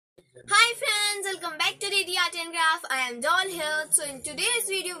Hi friends, welcome back to DD Art and Craft. I am Doll here. So in today's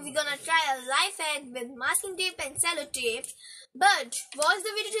video, we're gonna try a life hack with masking tape and cellotape. But watch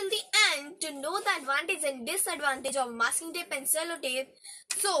the video till the end to know the advantage and disadvantage of masking tape and cellotape.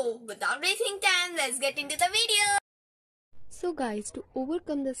 So without wasting time, let's get into the video. So guys, to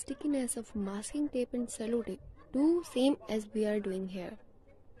overcome the stickiness of masking tape and cellotape, do same as we are doing here.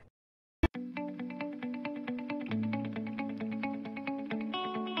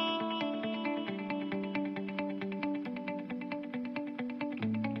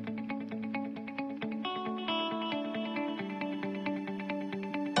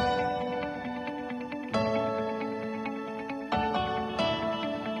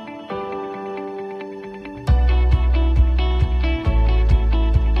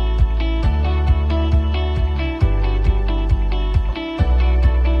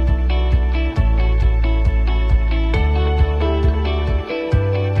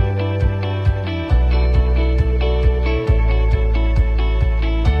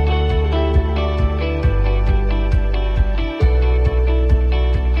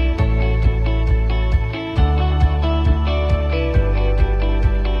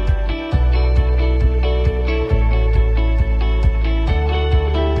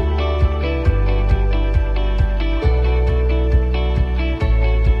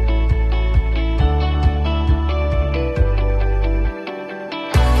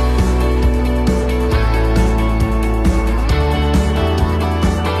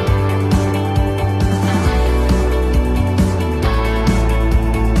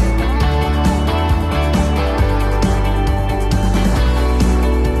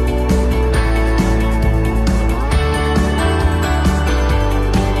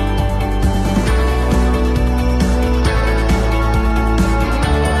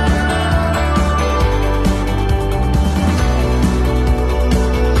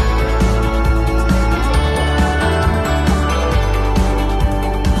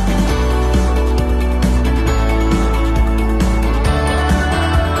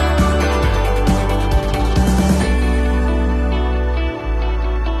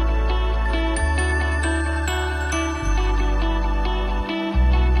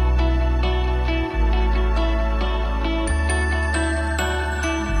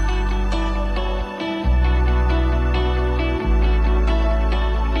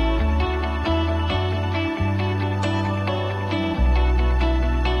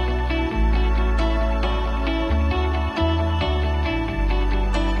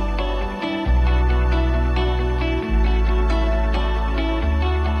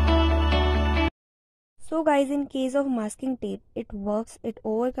 So guys, in case of masking tape, it works, it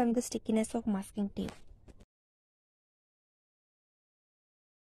overcomes the stickiness of masking tape.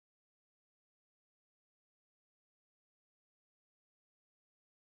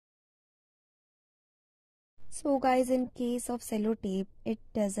 So guys, in case of cellotape, it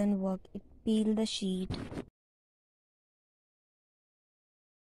doesn't work, it peels the sheet.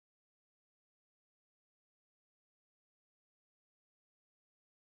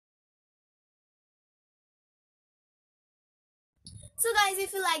 So guys,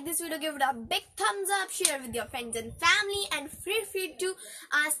 if you like this video, give it a big thumbs up, share with your friends and family, and feel free to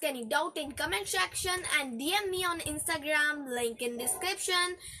ask any doubt in comment section and DM me on Instagram, link in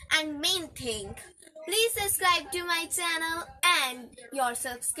description. And main thing, please subscribe to my channel, and your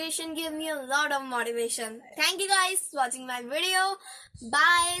subscription gives me a lot of motivation. Thank you guys for watching my video.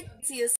 Bye. See you soon.